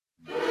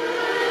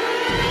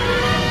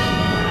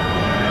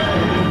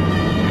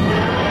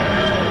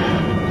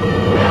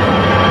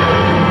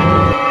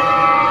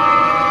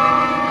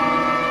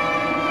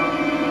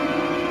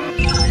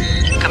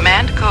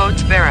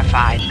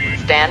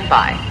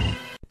Wi-Fi.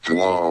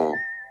 Hello.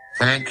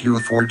 Thank you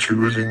for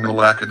choosing the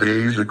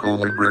Lackadaisical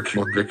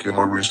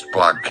Libricubicularist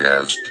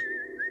podcast.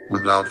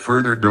 Without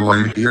further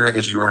delay, here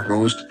is your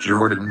host,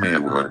 Jordan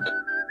Maywood.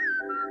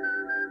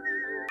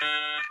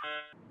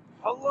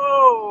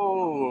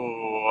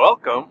 Hello!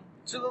 Welcome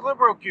to the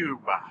LibroCube.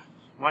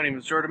 My name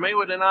is Jordan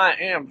Maywood, and I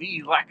am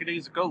the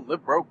Lackadaisical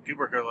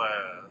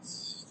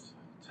Librocubiculist.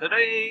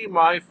 Today,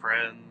 my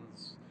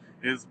friends,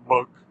 is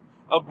Book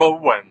of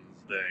Wednesday.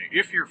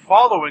 If you're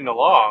following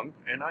along,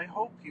 and I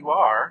hope you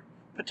are,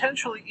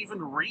 potentially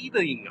even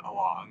reading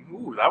along,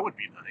 ooh, that would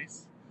be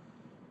nice,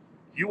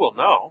 you will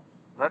know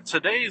that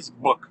today's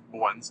Book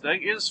Wednesday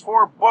is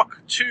for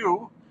Book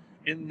 2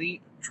 in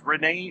the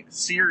Drenai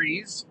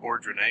Series, or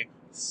Drenai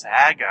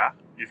Saga,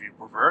 if you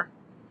prefer.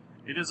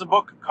 It is a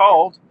book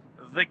called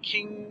The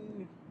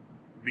King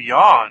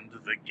Beyond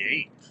the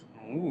Gate.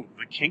 Ooh,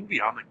 The King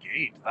Beyond the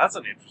Gate. That's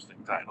an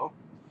interesting title.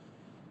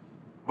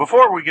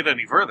 Before we get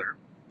any further,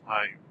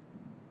 I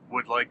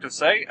would like to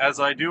say,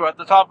 as I do at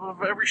the top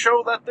of every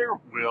show, that there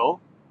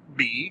will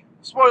be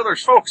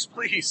spoilers. Folks,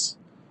 please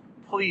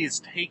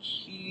take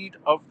heed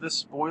of this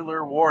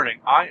spoiler warning.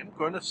 I am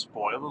going to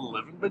spoil the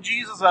living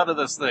bejesus out of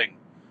this thing.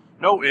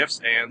 No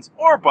ifs, ands,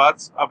 or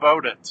buts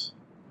about it.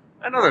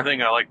 Another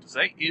thing I like to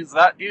say is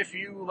that if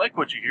you like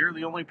what you hear,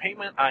 the only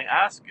payment I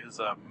ask is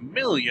 $1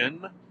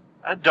 million.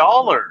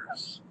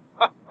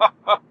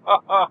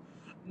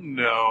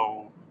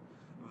 No,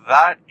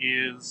 that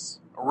is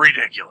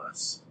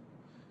ridiculous.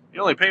 The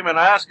only payment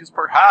I ask is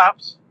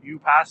perhaps you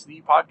pass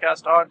the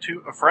podcast on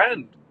to a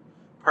friend.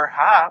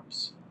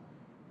 Perhaps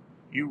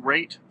you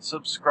rate,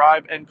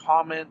 subscribe, and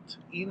comment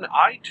in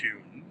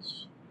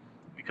iTunes,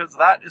 because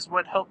that is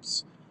what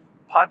helps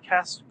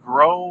podcasts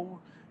grow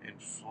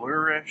and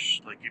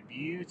flourish like a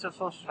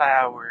beautiful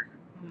flower.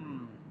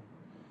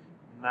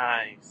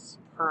 Nice,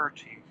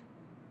 pretty.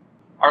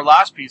 Our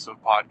last piece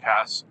of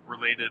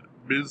podcast-related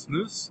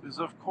business is,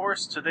 of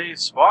course,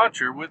 today's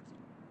sponsor,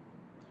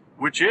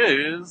 which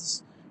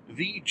is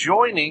the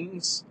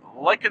Joinings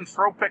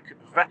Lycanthropic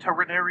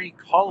Veterinary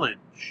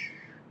College.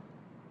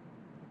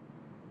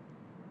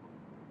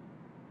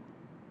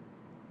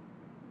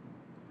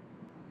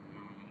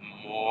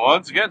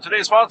 Once again,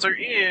 today's sponsor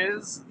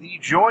is the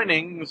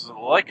Joinings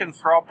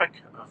Lycanthropic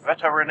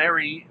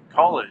Veterinary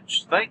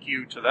College. Thank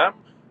you to them.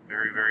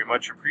 Very, very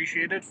much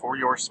appreciated for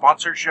your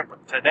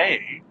sponsorship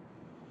today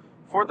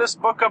for this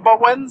Book of a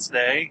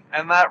Wednesday,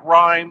 and that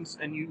rhymes,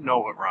 and you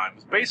know it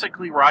rhymes.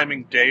 Basically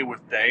rhyming day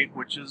with day,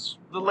 which is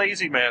the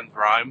lazy man's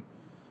rhyme,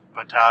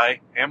 but I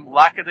am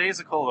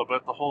lackadaisical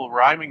about the whole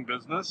rhyming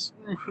business.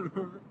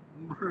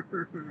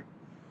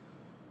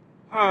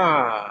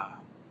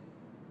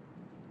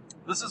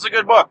 This is a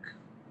good book.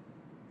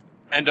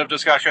 End of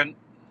discussion.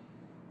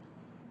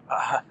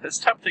 As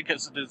tempting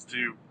as it is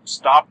to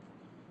stop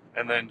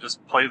and then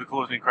just play the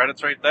closing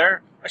credits right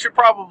there, I should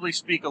probably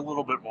speak a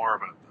little bit more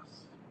about this.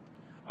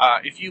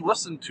 If you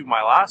listened to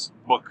my last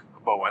Book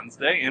about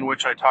Wednesday, in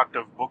which I talked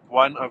of Book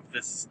 1 of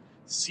this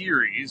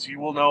series, you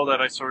will know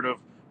that I sort of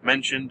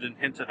mentioned and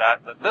hinted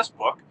at that this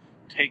book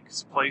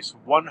takes place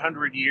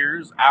 100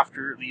 years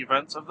after the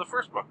events of the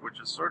first book, which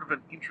is sort of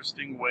an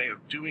interesting way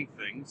of doing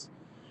things,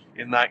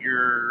 in that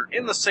you're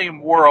in the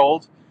same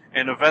world,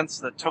 and events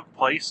that took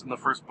place in the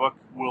first book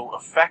will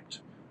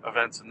affect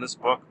events in this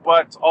book,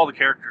 but all the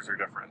characters are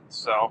different,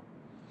 so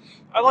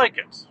I like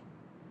it.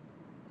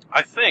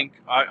 I think,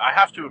 I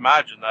have to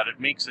imagine that it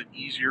makes it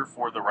easier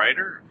for the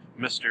writer,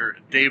 Mr.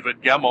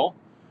 David Gemmel,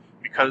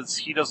 because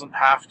he doesn't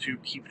have to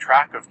keep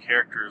track of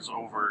characters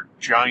over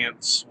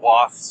giant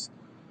swaths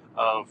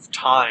of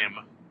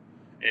time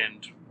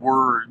and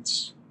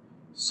words.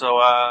 So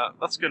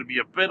that's going to be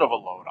a bit of a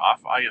load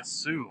off, I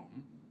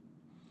assume.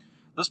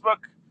 This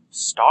book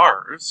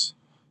stars,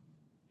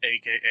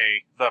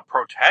 aka the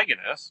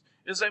protagonist,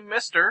 is a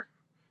Mr.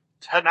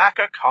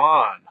 Tanaka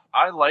Khan.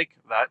 I like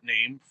that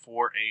name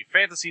for a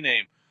fantasy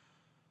name.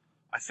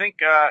 I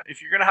think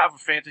if you're going to have a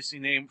fantasy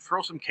name,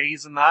 throw some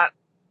K's in that,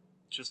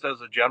 just as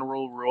a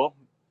general rule.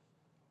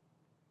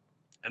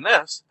 And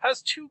this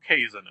has 2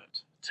 K's in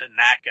it.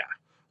 Tanaka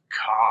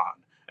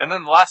Khan. And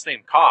then the last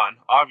name Khan,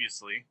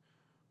 obviously,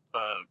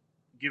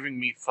 giving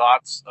me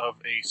thoughts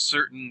of a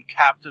certain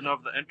captain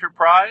of the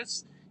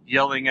Enterprise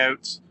yelling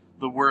out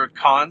the word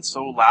Khan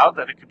so loud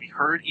that it could be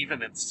heard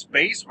even in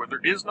space where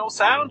there is no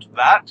sound.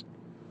 That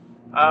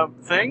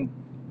thing.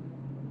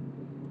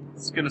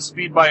 It's going to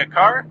speed by a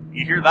car.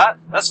 You hear that?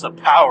 That's the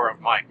power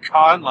of my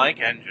Khan-like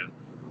engine.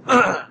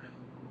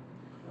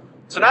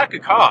 Tanaka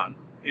Khan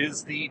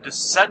is the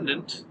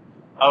descendant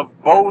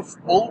of both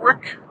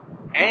Ulrich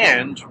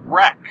and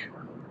Wreck.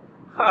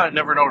 I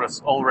never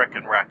noticed Ulrich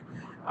and Wreck.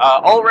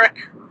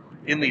 Ulrich,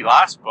 in the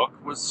last book,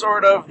 was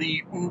sort of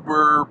the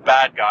uber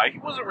bad guy. He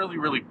wasn't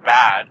really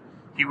bad.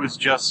 He was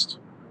just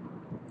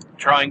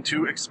trying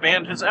to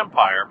expand his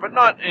empire, but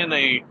not in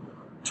a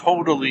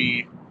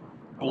totally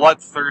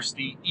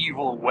bloodthirsty,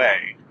 evil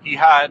way. He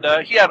had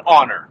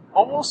honor,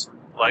 almost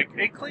like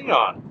a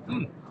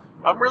Klingon.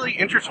 I'm really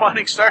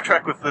intertwining Star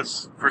Trek with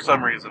this for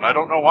some reason. I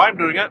don't know why I'm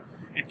doing it.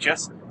 It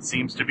just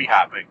seems to be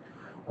happening.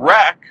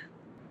 Wreck,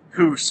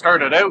 who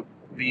started out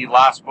the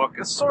last book,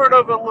 is sort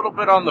of a little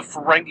bit on the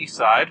Ferengi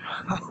side.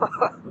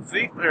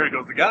 See, there it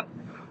goes again.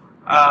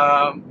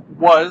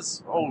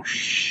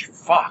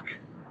 Fuck.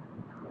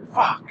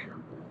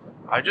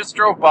 I just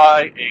drove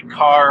by a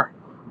car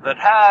that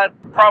had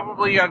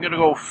probably, I'm going to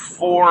go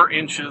 4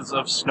 inches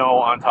of snow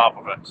on top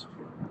of it.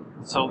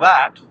 So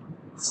that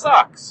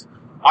sucks.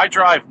 I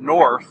drive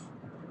north,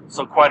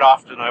 so quite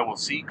often I will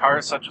see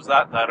cars such as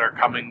that are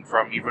coming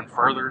from even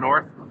further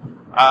north.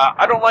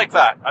 I don't like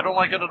that. I don't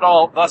like it at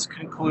all. Thus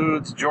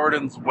concludes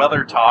Jordan's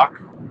weather talk.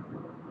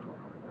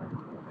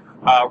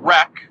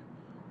 Wreck,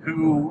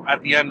 who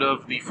at the end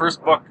of the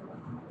first book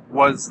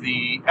was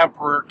the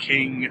Emperor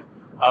King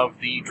of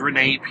the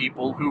Drenai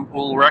people who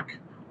Ulrich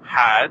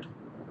had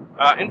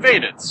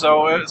invaded.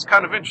 So it's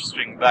kind of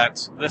interesting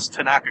that this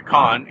Tanaka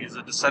Khan is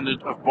a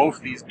descendant of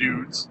both these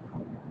dudes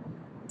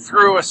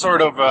through a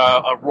sort of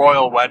a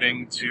royal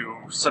wedding to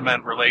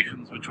cement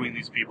relations between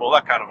these people,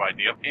 that kind of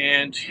idea.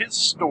 And his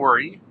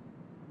story,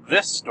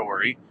 this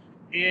story,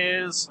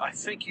 is, I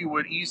think you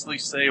would easily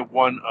say,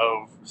 one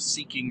of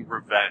seeking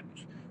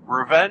revenge.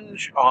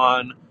 Revenge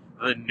on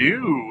the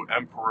new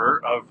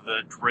emperor of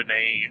the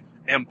Drenai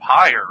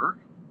Empire,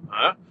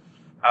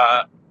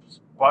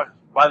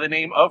 by the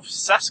name of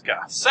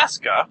Seska.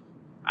 Seska,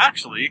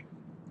 actually,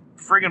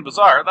 friggin'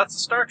 bizarre, that's a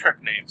Star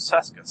Trek name,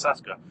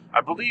 Seska. I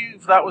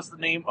believe that was the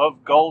name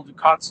of Gul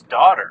Dukat's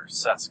daughter,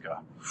 Seska.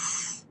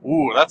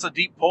 Ooh, that's a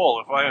deep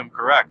pull, if I am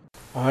correct.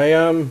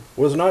 I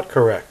was not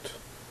correct.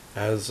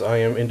 As I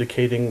am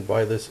indicating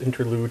by this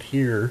interlude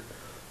here,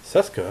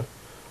 Seska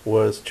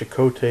was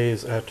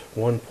Chakotay's at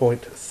one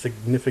point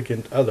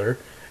significant other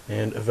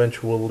and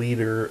eventual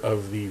leader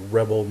of the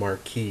Rebel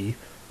Marquis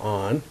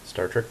on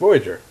Star Trek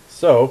Voyager.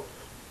 So,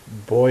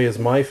 boy is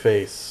my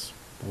face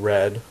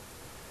red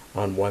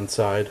on one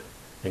side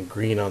and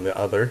green on the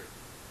other.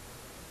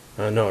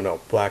 No,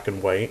 black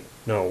and white.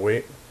 No,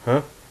 wait,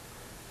 huh?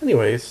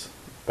 Anyways,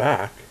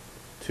 back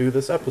to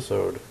this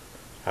episode,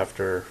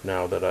 after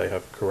now that I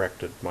have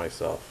corrected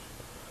myself.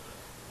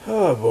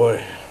 Oh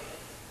boy.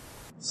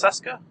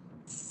 Seska?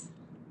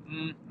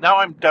 Now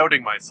I'm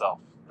doubting myself,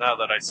 now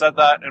that I said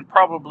that, and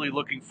probably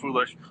looking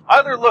foolish.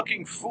 Either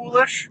looking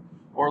foolish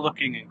or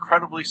looking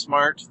incredibly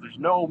smart. There's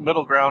no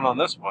middle ground on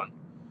this one.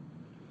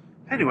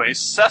 Anyways,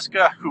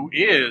 Seska, who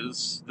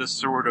is this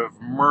sort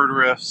of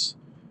murderous,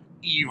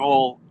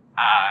 evil,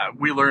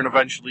 we learn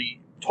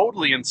eventually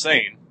totally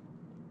insane,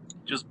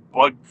 just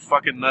bug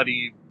fucking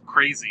nutty,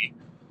 crazy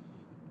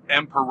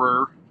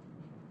emperor,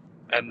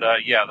 and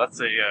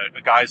that's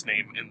a guy's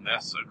name in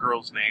this, a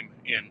girl's name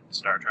in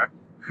Star Trek,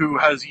 who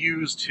has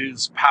used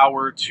his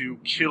power to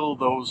kill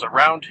those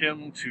around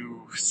him,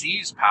 to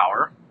seize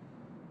power,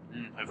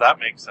 if that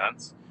makes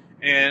sense,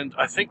 and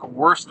I think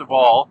worst of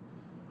all,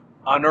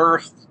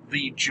 unearthed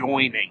the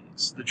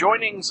joinings. The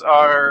joinings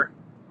are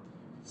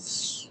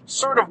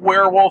sort of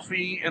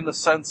werewolfy in the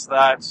sense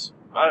that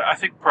I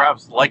think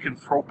perhaps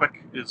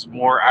lycanthropic is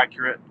more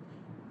accurate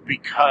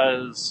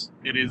because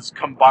it is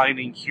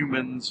combining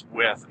humans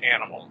with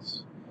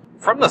animals.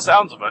 From the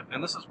sounds of it,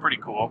 and this is pretty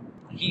cool,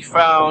 he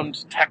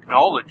found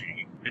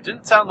technology. It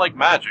didn't sound like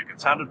magic. It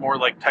sounded more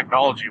like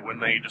technology when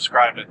they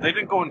described it. They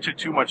didn't go into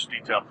too much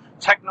detail.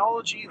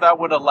 Technology that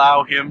would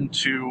allow him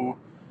to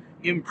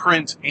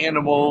imprint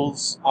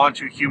animals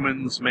onto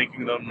humans,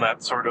 making them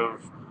that sort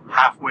of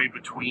halfway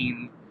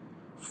between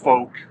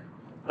folk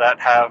that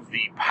have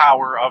the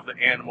power of the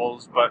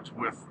animals, but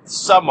with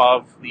some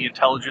of the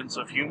intelligence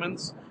of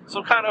humans.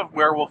 So kind of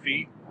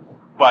werewolfy,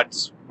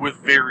 but with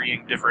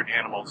varying different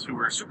animals who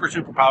were super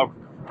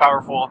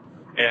powerful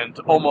and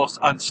almost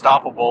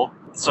unstoppable.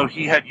 So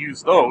he had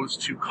used those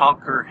to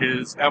conquer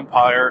his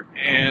empire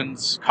and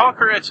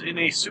conquer it in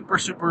a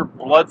super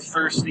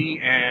bloodthirsty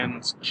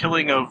and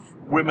killing of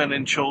women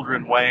and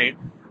children way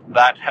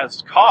that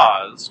has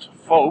caused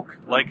folk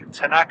like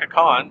Tanaka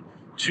Khan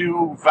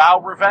to vow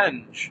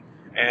revenge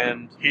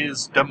and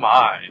his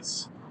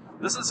demise.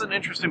 This is an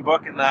interesting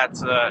book in that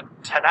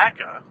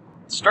Tanaka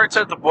starts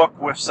out the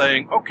book with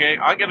saying, okay,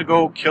 I'm going to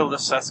go kill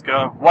this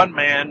Seska, one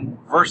man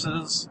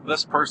versus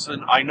this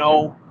person. I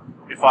know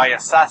if I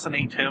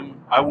assassinate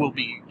him, I will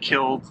be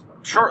killed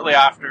shortly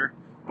after,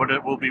 but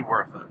it will be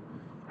worth it.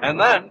 And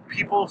then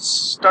people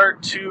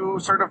start to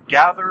sort of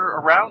gather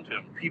around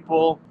him.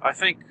 People, I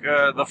think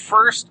the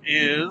first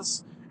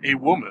is a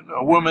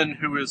woman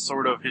who is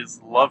sort of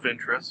his love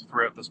interest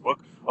throughout this book,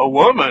 a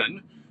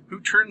woman who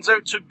turns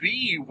out to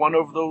be one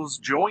of those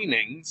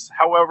joinings.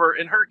 However,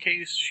 in her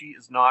case, she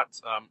is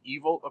not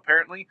evil,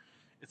 apparently.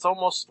 It's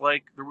almost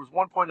like there was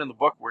one point in the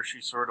book where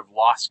she sort of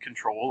lost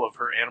control of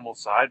her animal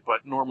side,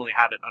 but normally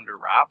had it under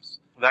wraps.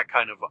 That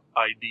kind of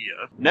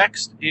idea.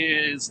 Next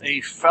is a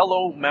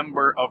fellow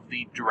member of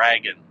the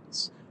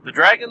Dragons. The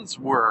Dragons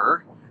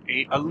were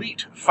an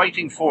elite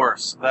fighting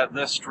force that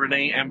this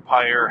Drenai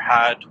Empire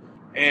had,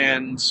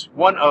 and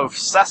one of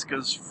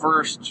Seska's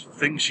first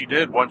things he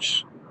did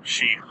once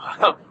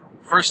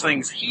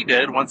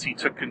he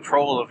took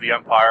control of the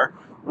Empire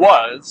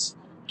was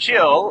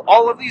kill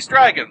all of these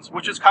dragons,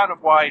 which is kind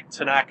of why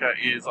Tanaka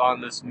is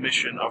on this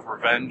mission of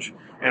revenge,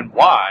 and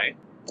why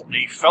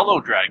a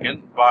fellow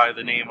dragon by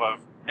the name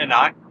of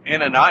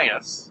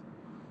Ananias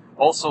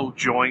also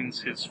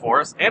joins his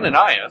force.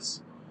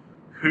 Ananias,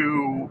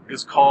 who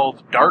is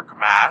called Dark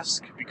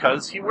Mask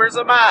because he wears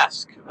a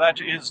mask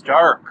that is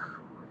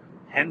dark,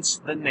 hence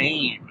the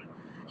name.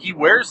 He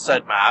wears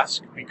said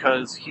mask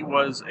because he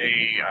was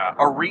a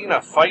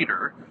arena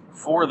fighter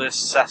for this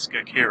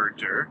Seska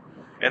character,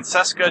 and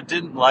Seska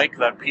didn't like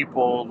that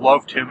people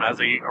loved him as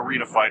a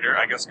arena fighter,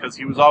 I guess because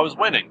he was always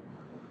winning.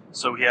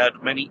 So he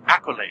had many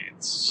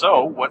accolades.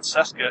 So what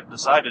Seska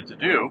decided to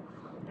do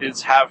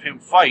is have him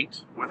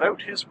fight,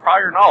 without his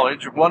prior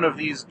knowledge, one of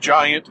these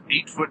giant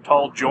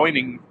 8-foot-tall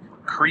joining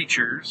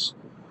creatures.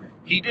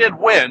 He did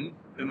win,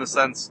 in the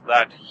sense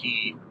that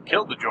he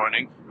killed the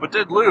joining, but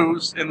did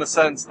lose in the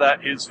sense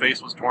that his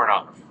face was torn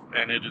off,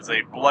 and it is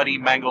a bloody,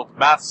 mangled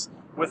mess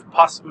with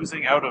pus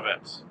oozing out of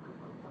it.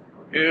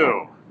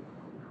 Ew.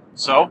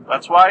 So,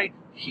 that's why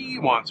he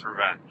wants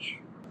revenge.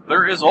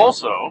 There is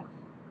also,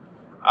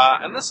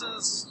 and this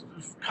is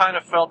kind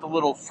of felt a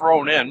little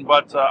thrown in,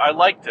 but I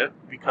liked it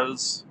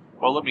because,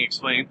 well, let me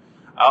explain.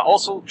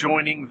 Also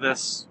joining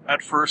this,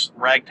 at first,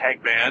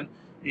 ragtag band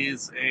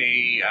is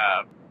a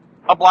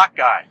black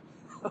guy.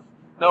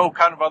 No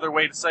kind of other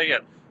way to say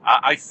it.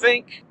 I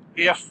think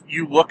if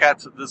you look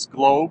at this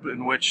globe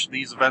in which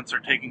these events are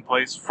taking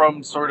place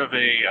from sort of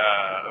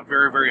a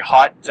very, very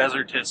hot,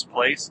 desertous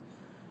place,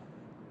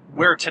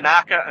 where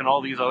Tanaka and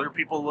all these other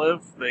people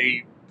live,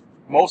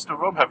 most of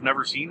them have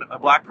never seen a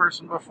black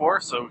person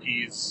before, so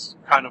he's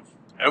kind of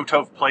out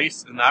of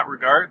place in that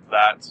regard,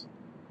 that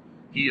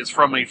he is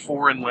from a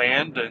foreign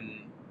land,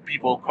 and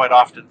people quite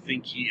often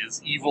think he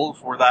is evil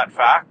for that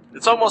fact.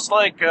 It's almost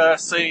like,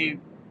 say,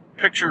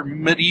 picture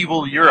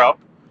medieval Europe,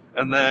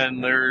 and then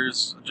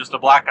there's just a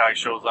black guy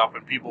shows up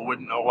and people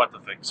wouldn't know what to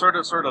think. Sort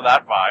of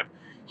that vibe.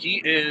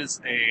 He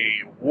is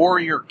a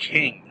warrior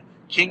king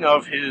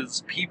of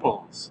his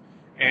peoples,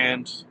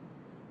 and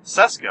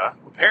Seska,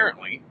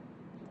 apparently,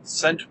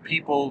 sent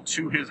people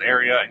to his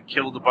area and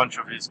killed a bunch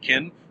of his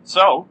kin.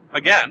 So,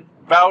 again,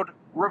 vowed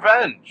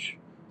revenge.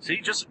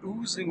 See, just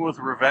oozing with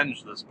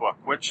revenge, this book,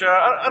 which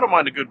I don't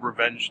mind a good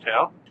revenge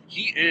tale.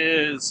 He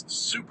is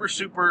super,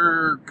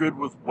 super good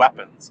with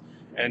weapons,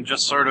 and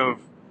just sort of,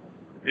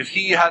 if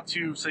he had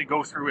to, say,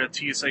 go through a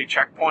TSA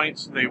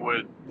checkpoint, they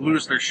would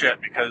lose their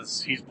shit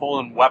because he's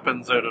pulling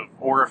weapons out of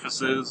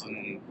orifices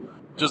and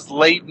just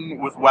laden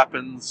with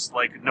weapons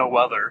like no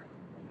other,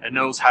 and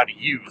knows how to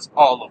use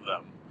all of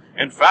them.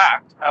 In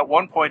fact, at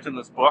one point in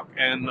this book,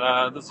 and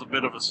this is a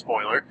bit of a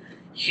spoiler,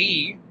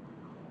 he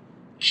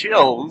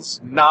kills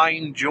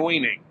 9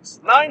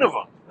 joinings. 9 of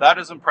them. That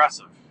is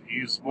impressive.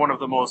 He's one of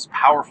the most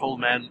powerful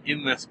men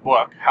in this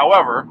book.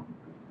 However,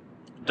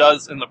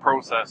 does in the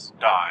process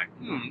die.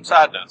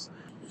 Sadness.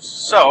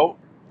 So,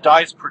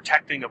 dies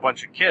protecting a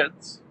bunch of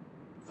kids.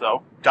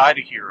 So, died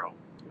a hero.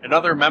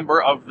 Another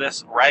member of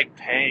this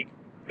ragtag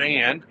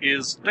band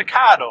is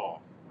Decado,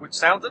 which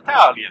sounds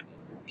Italian.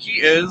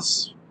 He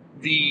is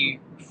the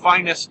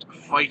finest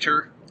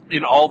fighter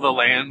in all the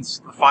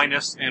lands, the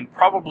finest and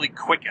probably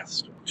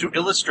quickest. To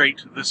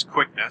illustrate this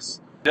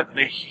quickness,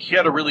 he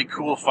had a really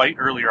cool fight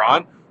earlier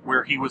on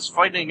where he was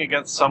fighting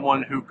against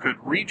someone who could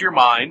read your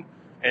mind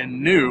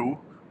and knew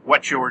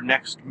what your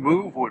next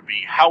move would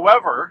be.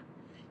 However,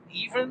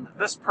 even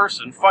this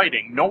person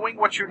fighting, knowing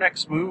what your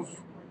next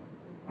move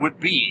would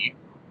be,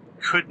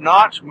 could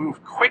not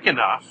move quick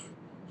enough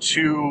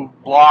to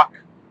block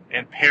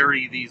and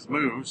parry these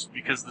moves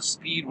because the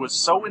speed was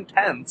so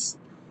intense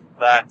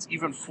that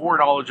even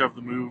foreknowledge of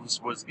the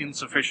moves was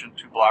insufficient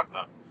to block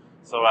them.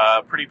 So,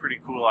 pretty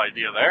cool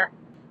idea there.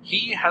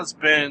 He has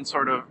been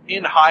sort of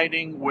in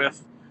hiding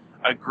with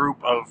a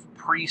group of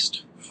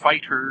priest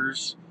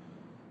fighters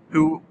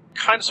who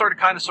kind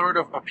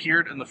of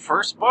appeared in the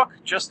first book,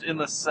 just in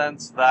the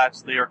sense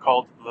that they are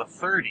called the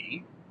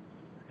 30.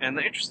 And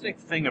the interesting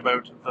thing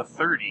about the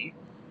 30,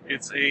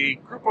 it's a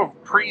group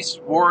of priests,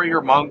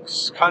 warrior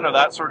monks, kind of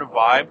that sort of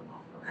vibe,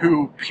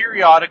 who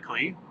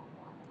periodically,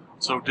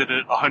 so did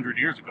it 100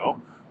 years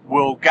ago,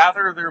 will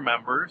gather their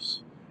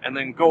members and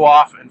then go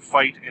off and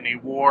fight in a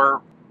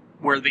war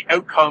where the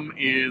outcome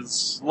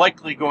is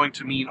likely going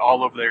to mean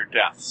all of their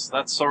deaths.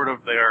 That's sort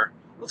of their,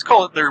 let's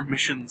call it their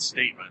mission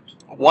statement.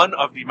 One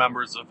of the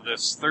members of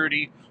this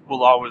 30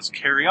 will always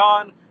carry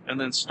on and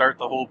then start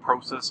the whole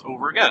process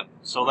over again.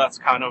 So that's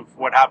kind of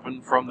what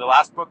happened from the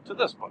last book to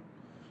this book.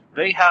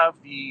 They have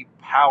the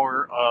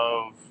power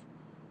of,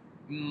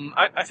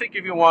 I think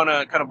if you want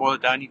to kind of boil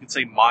it down, you could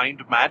say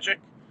mind magic.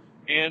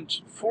 And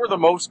for the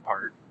most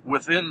part,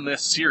 within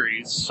this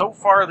series, so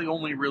far the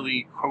only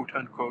really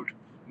quote-unquote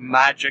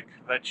magic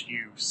that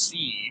you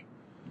see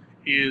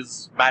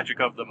is magic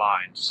of the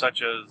mind,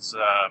 such as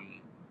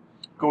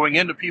going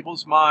into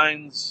people's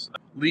minds,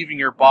 leaving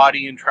your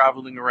body and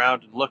traveling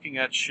around and looking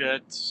at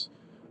shit,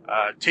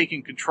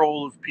 taking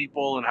control of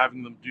people and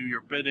having them do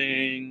your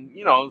bidding,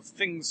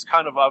 things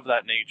kind of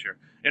that nature.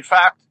 In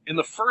fact, in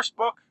the first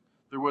book,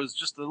 There was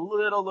just a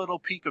little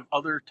peek of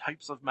other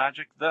types of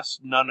magic. This,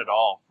 none at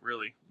all,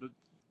 really.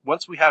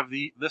 Once we have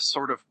this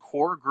sort of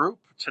core group,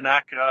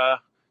 Tanaka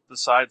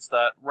decides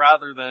that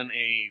rather than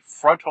a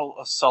frontal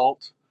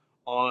assault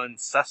on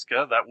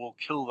Seska that will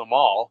kill them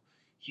all,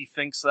 he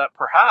thinks that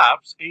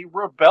perhaps a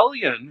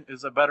rebellion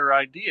is a better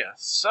idea.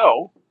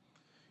 So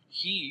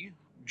he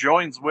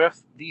joins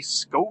with the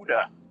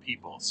Skoda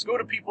people.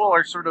 Skoda people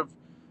are sort of,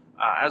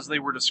 as they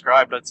were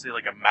described, I'd say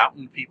like a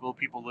mountain people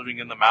living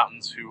in the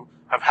mountains who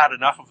have had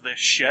enough of this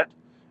shit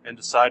and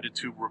decided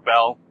to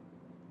rebel.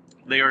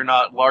 They are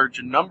not large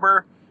in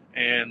number,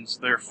 and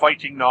their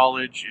fighting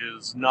knowledge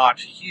is not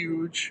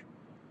huge,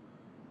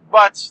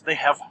 but they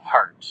have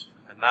heart,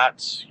 and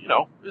that,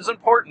 is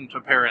important,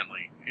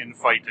 apparently, in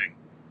fighting.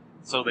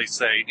 So they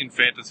say in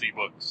fantasy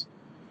books.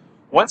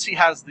 Once he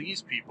has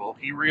these people,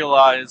 he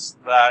realized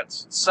that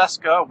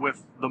Seska,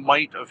 with the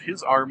might of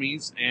his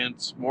armies, and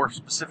more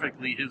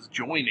specifically his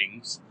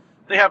joinings,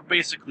 they have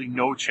basically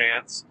no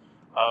chance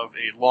of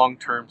a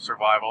long-term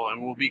survival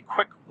and will be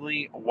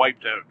quickly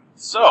wiped out.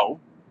 So,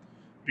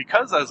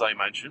 because, as I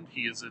mentioned,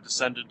 he is a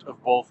descendant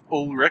of both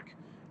Ulrich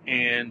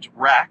and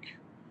Rak,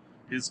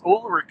 his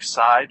Ulrich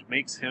side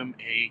makes him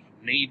a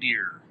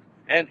Nadir,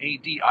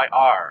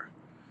 Nadir,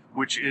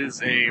 which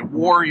is a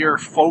warrior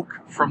folk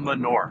from the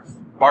north,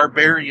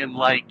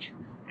 barbarian-like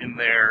in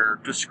their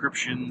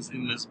descriptions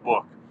in this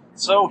book.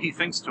 So he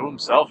thinks to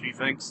himself,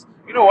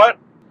 you know what?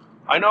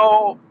 I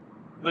know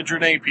the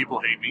Drenai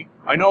people hate me.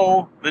 I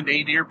know the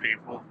Nadir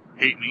people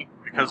hate me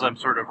because I'm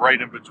sort of right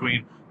in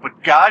between.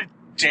 But god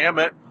damn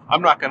it,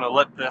 I'm not going to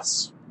let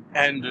this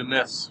end in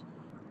us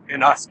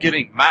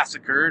getting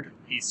massacred,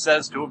 he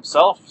says to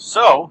himself.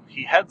 So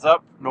he heads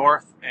up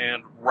north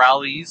and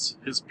rallies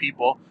his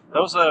people.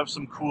 Those are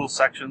some cool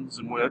sections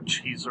in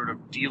which he's sort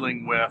of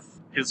dealing with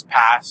his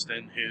past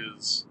and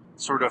his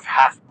sort of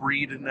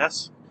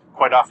half-breedness,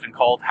 quite often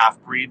called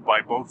half-breed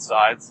by both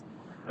sides.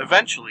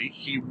 Eventually,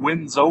 he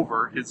wins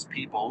over his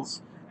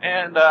peoples,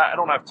 and I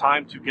don't have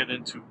time to get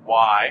into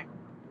why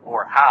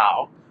or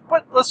how,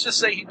 but let's just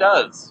say he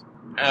does.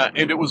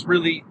 And it was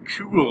really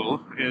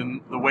cool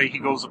in the way he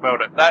goes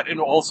about it. That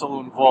also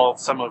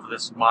involves some of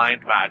this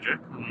mind magic.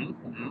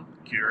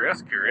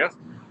 Curious.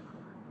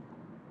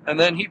 And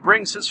then he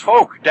brings his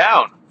folk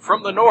down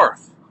from the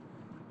north.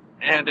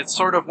 And it's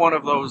sort of one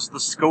of those, the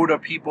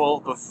Skoda people,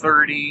 the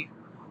 30,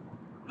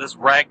 this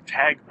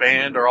ragtag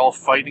band are all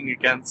fighting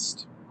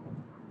against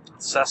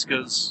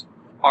Seska's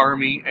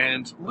army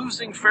and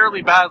losing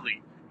fairly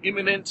badly.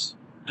 Imminent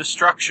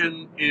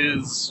destruction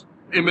is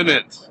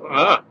imminent.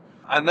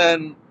 And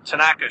then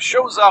Tanaka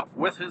shows up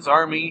with his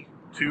army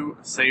to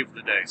save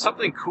the day.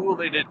 Something cool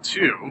they did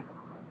too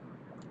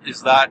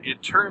is that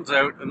it turns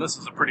out, and this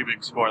is a pretty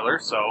big spoiler,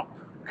 so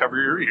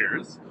cover your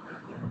ears,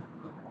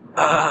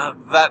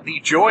 that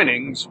the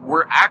joinings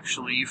were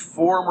actually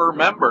former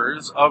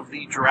members of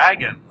the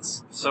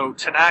Dragons. So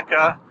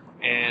Tanaka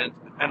and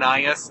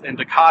Anais and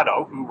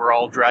Dakado, who were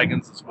all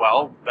dragons as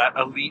well, that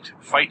elite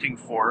fighting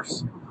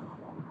force,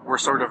 were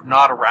sort of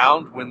not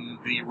around when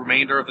the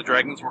remainder of the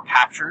dragons were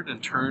captured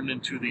and turned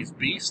into these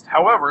beasts.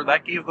 However,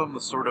 that gave them the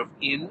sort of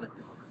in.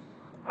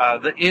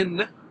 The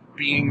in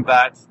being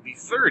that the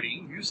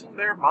 30, using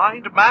their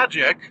mind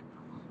magic,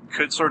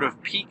 could sort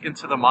of peek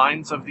into the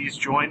minds of these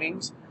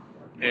joinings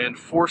and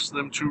force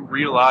them to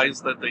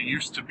realize that they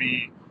used to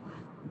be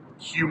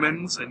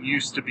humans and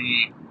used to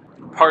be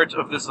part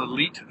of this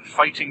elite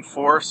fighting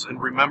force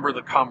and remember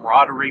the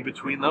camaraderie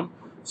between them.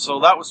 So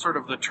that was sort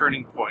of the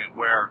turning point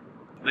where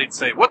they'd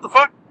say, "What the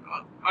fuck?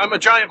 I'm a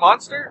giant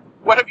monster?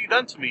 What have you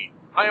done to me?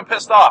 I am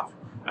pissed off."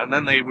 And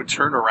then they would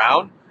turn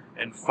around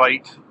and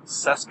fight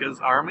Seska's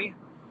army.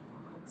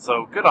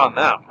 So good on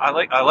them. I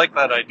like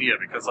that idea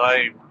because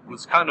I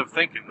was kind of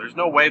thinking there's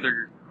no way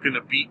they're going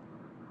to beat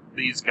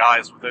these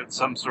guys without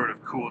some sort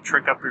of cool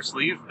trick up their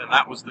sleeve, and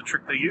that was the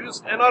trick they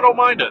used, and I don't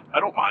mind it. I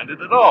don't mind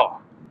it at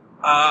all.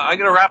 I'm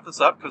going to wrap this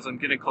up because I'm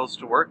getting close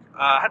to work.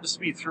 I had to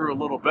speed through a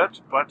little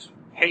bit, but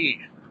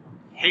hey.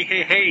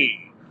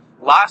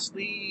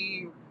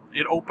 Lastly,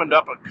 it opened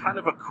up a kind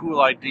of a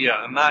cool idea,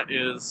 and that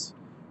is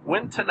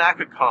when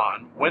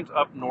Tanaka-kan went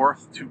up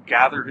north to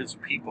gather his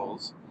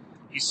peoples,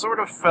 he sort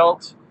of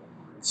felt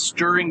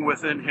stirring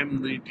within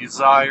him the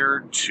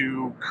desire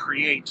to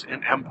create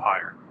an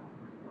empire.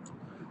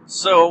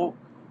 So,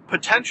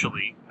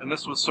 potentially, and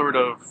this was sort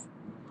of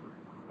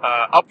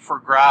up for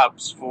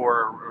grabs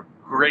for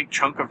a great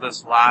chunk of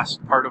this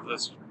last part of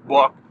this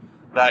book,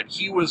 that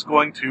he was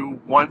going to,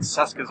 once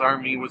Seska's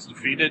army was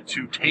defeated,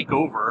 to take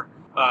over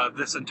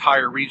this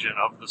entire region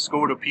of the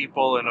Skoda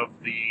people and of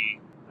the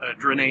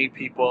Drenai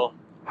people.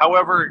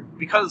 However,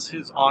 because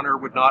his honor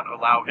would not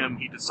allow him,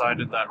 he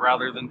decided that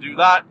rather than do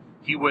that,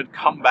 he would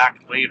come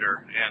back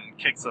later and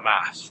kick some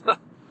ass.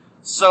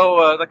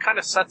 So that kind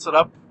of sets it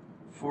up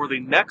for the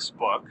next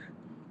book,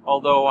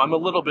 although I'm a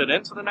little bit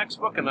into the next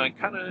book, and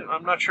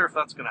I'm not sure if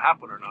that's going to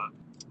happen or not.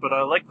 But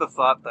I like the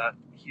thought that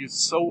he is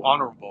so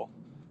honorable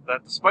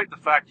that despite the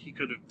fact he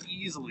could have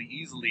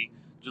easily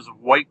just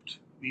wiped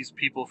these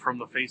people from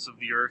the face of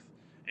the earth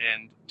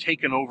and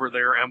taken over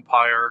their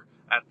empire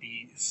at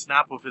the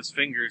snap of his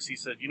fingers, he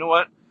said, you know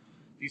what?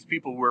 These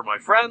people were my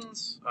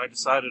friends. I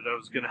decided I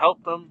was going to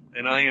help them,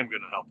 and I am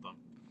going to help them.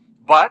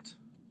 But,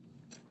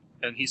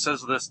 and he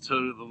says this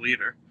to the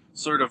leader,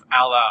 sort of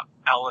a la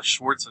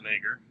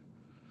Schwarzenegger,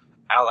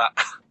 a la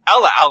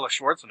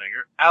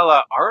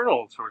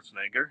Arnold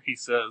Schwarzenegger, he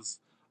says,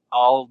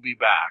 I'll be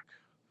back.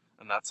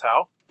 And that's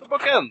how the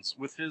book ends,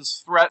 with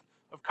his threat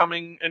of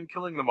coming and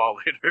killing them all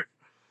later.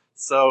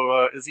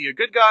 So, is he a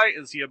good guy?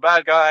 Is he a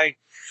bad guy?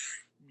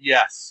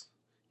 Yes.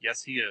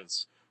 Yes, he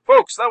is.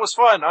 Folks, that was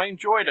fun. I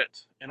enjoyed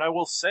it. And I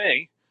will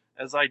say,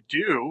 as I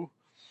do,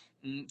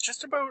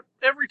 just about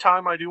every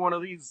time I do one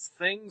of these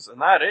things, and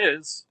that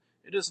is,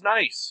 it is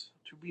nice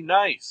to be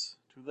nice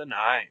to the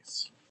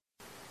nice.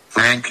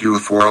 Thank you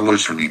for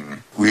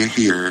listening. We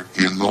here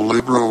in the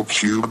Liberal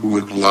Cube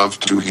would love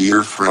to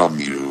hear from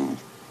you.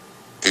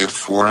 If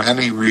for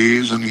any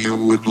reason you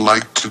would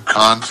like to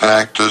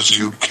contact us,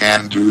 you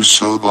can do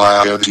so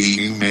via the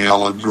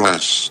email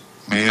address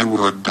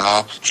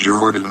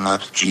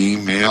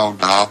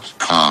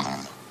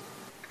mailwood.jordan@gmail.com.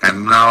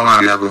 And now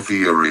I have a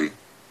theory.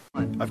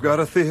 I've got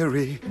a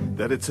theory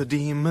that it's a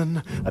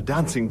demon, a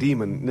dancing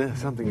demon. Nah,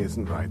 something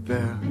isn't right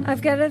there.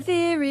 I've got a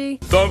theory.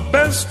 The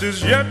best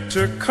is yet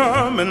to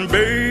come, and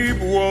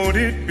babe, won't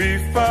it be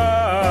fine?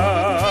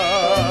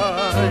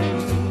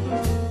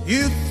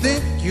 You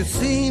think you've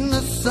seen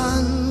the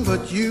sun,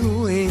 but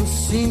you ain't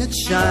seen it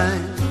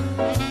shine.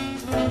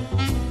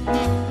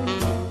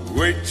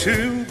 Wait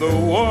till the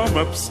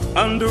warm-up's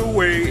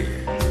underway.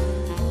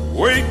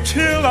 Wait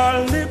till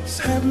our lips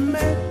have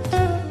met.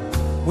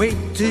 Wait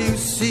till you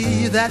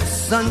see that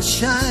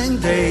sunshine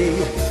day.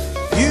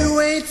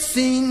 You ain't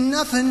seen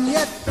nothing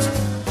yet.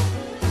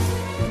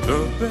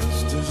 The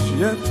best is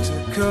yet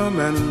to come,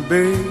 and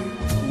babe,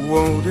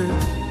 won't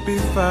it be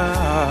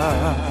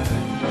fine?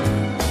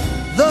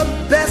 The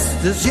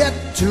best is yet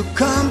to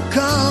come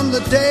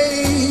the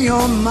day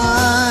you're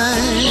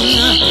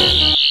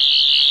mine.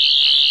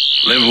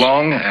 Live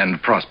long and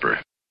prosper.